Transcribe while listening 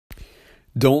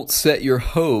Don't set your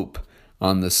hope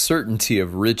on the certainty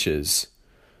of riches.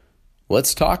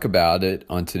 Let's talk about it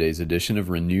on today's edition of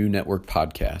Renew Network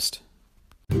Podcast.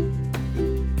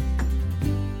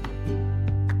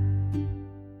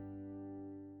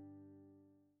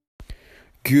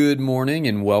 Good morning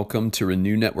and welcome to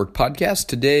Renew Network Podcast.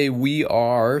 Today we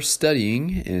are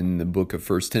studying in the book of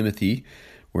 1 Timothy.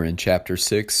 We're in chapter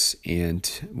 6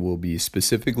 and we'll be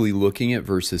specifically looking at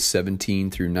verses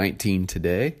 17 through 19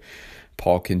 today.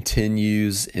 Paul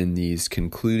continues in these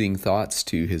concluding thoughts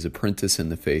to his apprentice in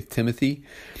the faith, Timothy,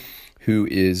 who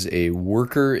is a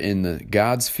worker in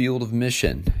God's field of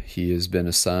mission. He has been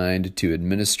assigned to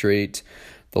administrate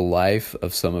the life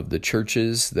of some of the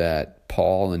churches that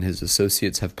Paul and his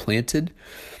associates have planted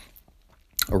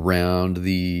around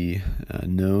the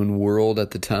known world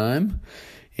at the time.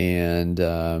 And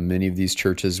many of these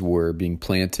churches were being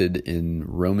planted in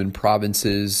Roman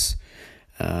provinces,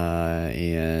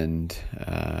 and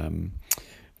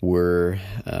we're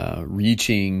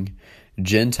reaching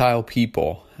Gentile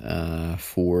people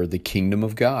for the kingdom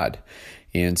of God.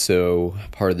 And so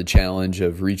part of the challenge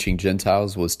of reaching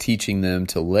Gentiles was teaching them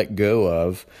to let go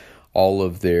of all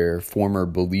of their former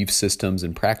belief systems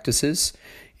and practices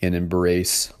and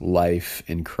embrace life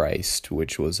in Christ,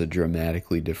 which was a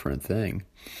dramatically different thing.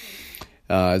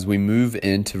 As we move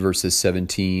into verses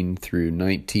 17 through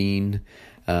 19,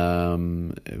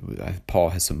 Paul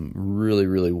has some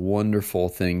really wonderful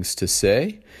things to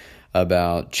say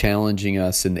about challenging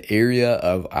us in the area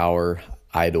of our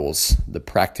idols, the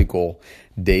practical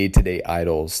day-to-day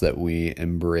idols that we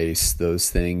embrace, those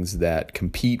things that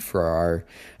compete for our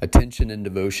attention and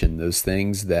devotion, those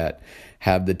things that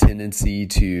have the tendency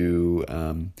to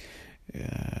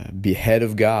be ahead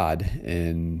of God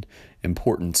in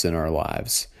importance in our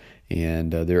lives.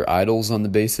 And they're idols on the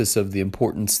basis of the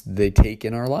importance they take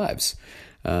in our lives.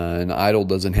 An idol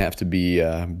doesn't have to be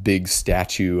a big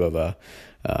statue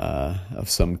of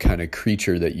some kind of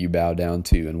creature that you bow down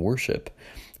to and worship.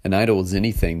 An idol is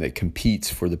anything that competes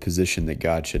for the position that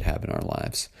God should have in our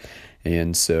lives.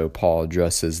 And so Paul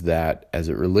addresses that as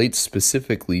it relates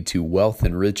specifically to wealth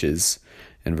and riches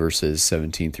in verses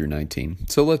 17 through 19.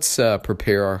 So let's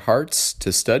prepare our hearts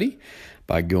to study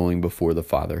by going before the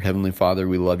Father. Heavenly Father,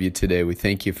 we love you today. We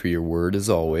thank you for your word as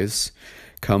always.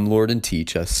 Come, Lord, and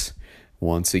teach us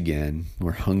once again.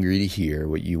 We're hungry to hear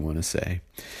what you want to say.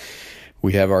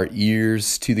 We have our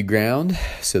ears to the ground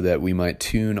so that we might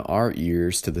tune our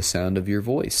ears to the sound of your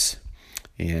voice,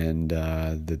 and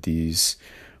that these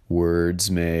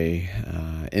words may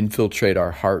infiltrate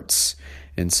our hearts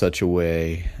in such a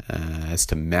way as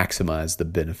to maximize the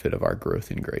benefit of our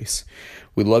growth in grace.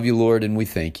 We love you, Lord, and we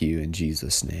thank you in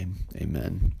Jesus' name.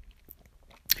 Amen.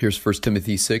 Here's 1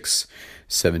 Timothy 6,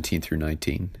 17 through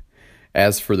 19.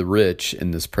 As for the rich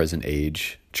in this present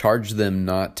age, charge them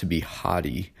not to be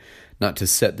haughty, not to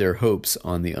set their hopes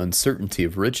on the uncertainty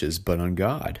of riches, but on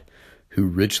God, who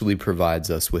richly provides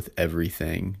us with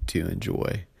everything to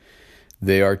enjoy.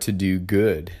 They are to do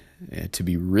good, to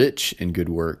be rich in good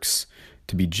works,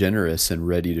 to be generous and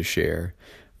ready to share,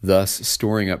 thus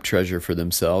storing up treasure for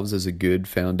themselves as a good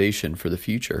foundation for the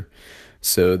future,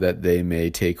 so that they may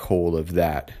take hold of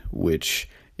that which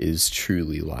is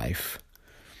truly life.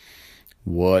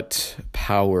 What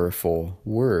powerful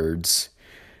words.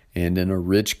 And in a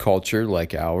rich culture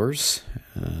like ours,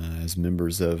 as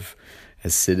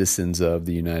citizens of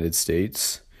the United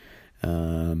States,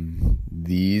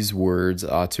 these words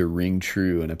ought to ring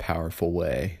true in a powerful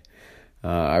way.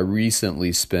 I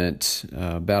recently spent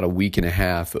about a week and a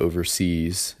half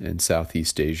overseas in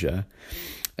Southeast Asia,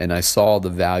 and I saw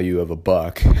the value of a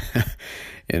buck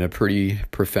in a pretty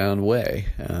profound way.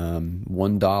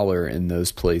 $1 in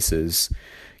those places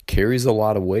carries a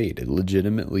lot of weight. It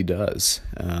legitimately does.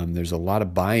 There's a lot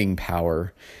of buying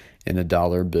power in a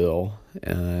dollar bill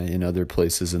in other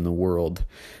places in the world.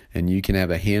 And you can have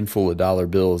a handful of dollar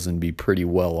bills and be pretty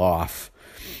well off,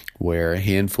 where a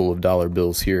handful of dollar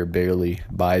bills here barely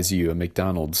buys you a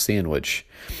McDonald's sandwich.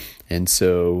 And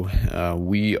so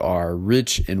we are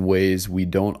rich in ways we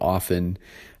don't often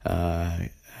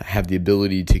have the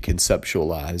ability to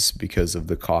conceptualize because of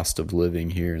the cost of living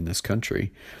here in this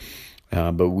country.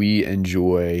 But we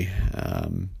enjoy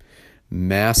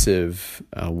massive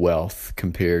wealth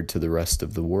compared to the rest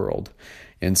of the world.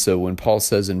 And so when Paul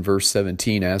says in verse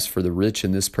 17, as for the rich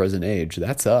in this present age,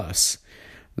 that's us.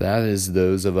 That is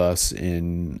those of us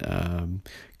in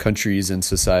countries and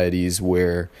societies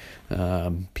where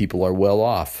people are well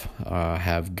off,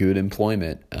 have good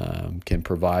employment, can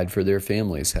provide for their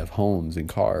families, have homes and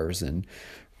cars and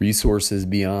resources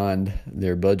beyond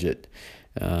their budget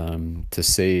to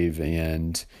save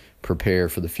and prepare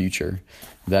for the future.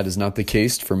 That is not the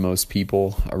case for most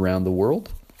people around the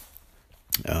world.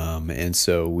 And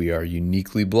so we are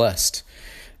uniquely blessed.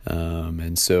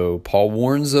 And so Paul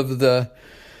warns of the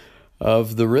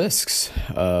risks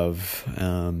of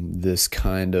this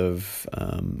kind of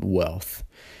wealth.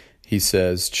 He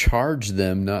says, charge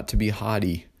them not to be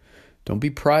haughty. Don't be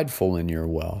prideful in your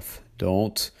wealth.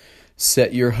 Don't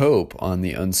set your hope on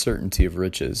the uncertainty of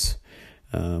riches.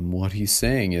 What he's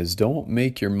saying is, don't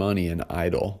make your money an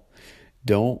idol.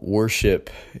 Don't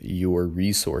worship your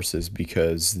resources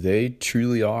because they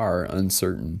truly are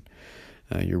uncertain.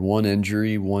 Your one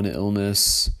injury, one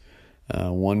illness,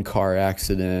 one car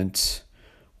accident,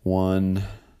 one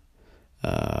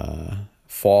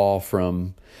fall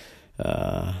from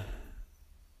a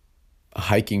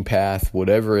hiking path,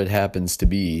 whatever it happens to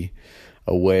be,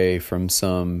 away from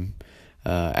some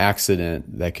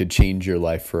accident that could change your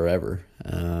life forever.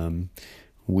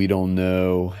 We don't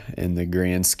know in the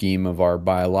grand scheme of our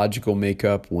biological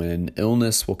makeup when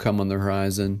illness will come on the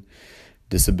horizon,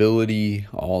 disability,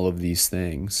 all of these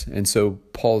things. And so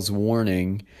Paul's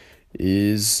warning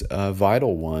is a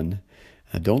vital one.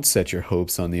 Don't set your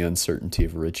hopes on the uncertainty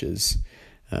of riches.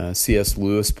 C.S.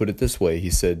 Lewis put it this way. He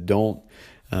said, don't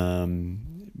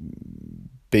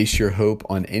base your hope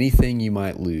on anything you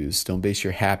might lose. Don't base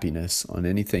your happiness on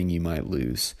anything you might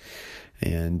lose.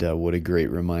 And what a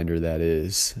great reminder that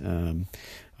is.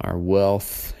 Our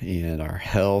wealth and our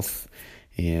health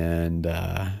and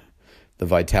the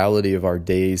vitality of our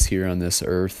days here on this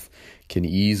earth can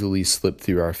easily slip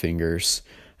through our fingers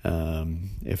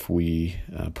if we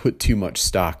put too much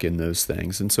stock in those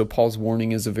things. And so Paul's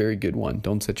warning is a very good one.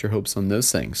 Don't set your hopes on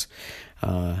those things,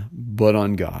 but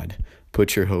on God.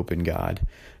 Put your hope in God.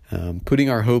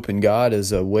 Putting our hope in God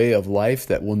is a way of life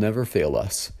that will never fail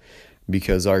us,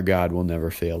 because our God will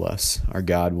never fail us. Our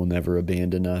God will never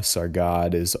abandon us. Our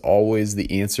God is always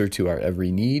the answer to our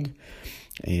every need.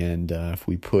 And if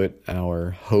we put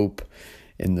our hope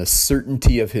in the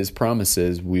certainty of his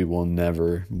promises, we will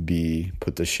never be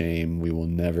put to shame. We will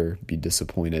never be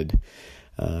disappointed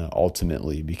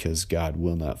ultimately, because God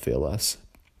will not fail us.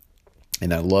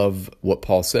 And I love what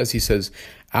Paul says. He says,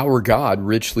 our God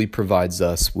richly provides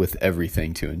us with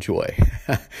everything to enjoy.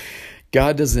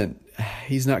 God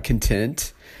he's not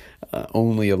content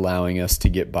only allowing us to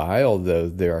get by, although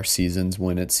there are seasons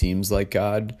when it seems like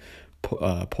God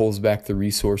pulls back the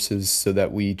resources so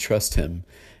that we trust him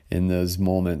in those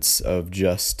moments of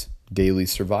just daily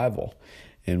survival.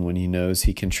 And when he knows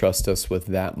he can trust us with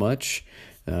that much,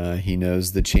 he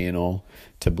knows the channel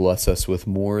to bless us with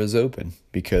more is open,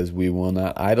 because we will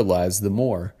not idolize the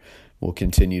more. We'll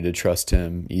continue to trust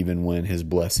him even when his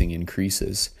blessing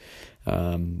increases.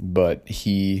 But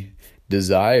he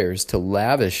desires to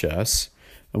lavish us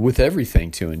with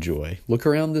everything to enjoy. Look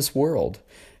around this world.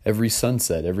 Every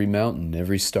sunset, every mountain,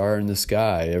 every star in the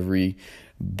sky, every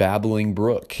babbling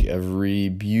brook, every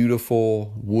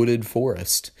beautiful wooded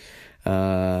forest,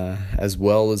 as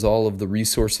well as all of the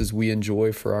resources we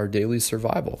enjoy for our daily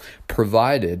survival,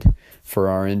 provided for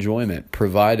our enjoyment,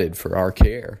 provided for our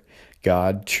care.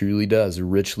 God truly does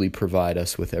richly provide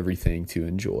us with everything to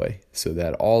enjoy, so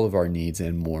that all of our needs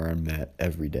and more are met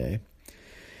every day.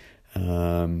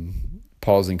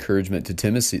 Paul's encouragement to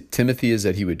Timothy is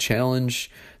that he would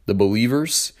challenge the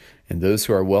believers and those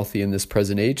who are wealthy in this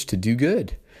present age to do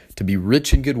good, to be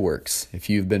rich in good works. If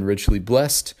you've been richly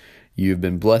blessed, you've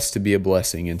been blessed to be a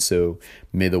blessing. And so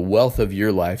may the wealth of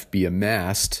your life be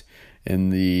amassed in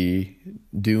the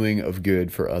doing of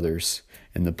good for others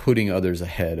and the putting others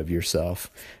ahead of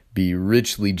yourself. Be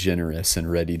richly generous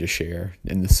and ready to share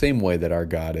in the same way that our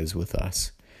God is with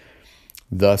us,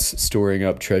 thus storing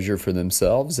up treasure for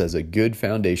themselves as a good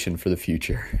foundation for the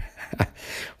future.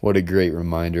 What a great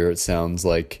reminder. It sounds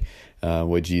like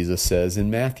what Jesus says in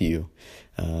Matthew.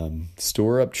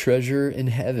 Store up treasure in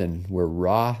heaven where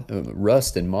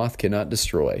rust and moth cannot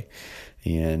destroy.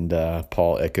 And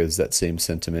Paul echoes that same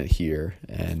sentiment here.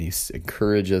 And he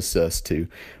encourages us to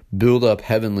build up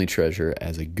heavenly treasure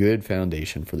as a good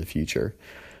foundation for the future,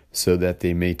 so that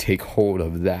they may take hold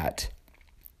of that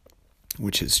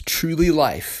which is truly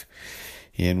life.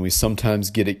 And we sometimes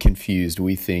get it confused.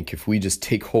 We think if we just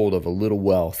take hold of a little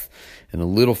wealth and a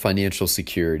little financial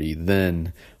security,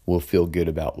 then we'll feel good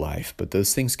about life. But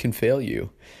those things can fail you.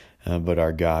 But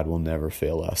our God will never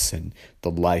fail us. And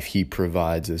the life he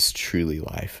provides is truly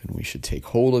life. And we should take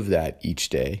hold of that each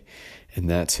day. And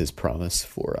that's his promise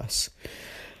for us.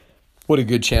 What a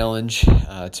good challenge.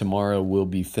 Tomorrow we'll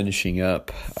be finishing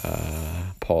up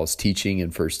Paul's teaching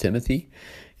in 1 Timothy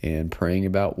and praying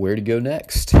about where to go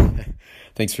next.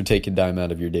 Thanks for taking time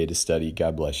out of your day to study.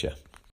 God bless you.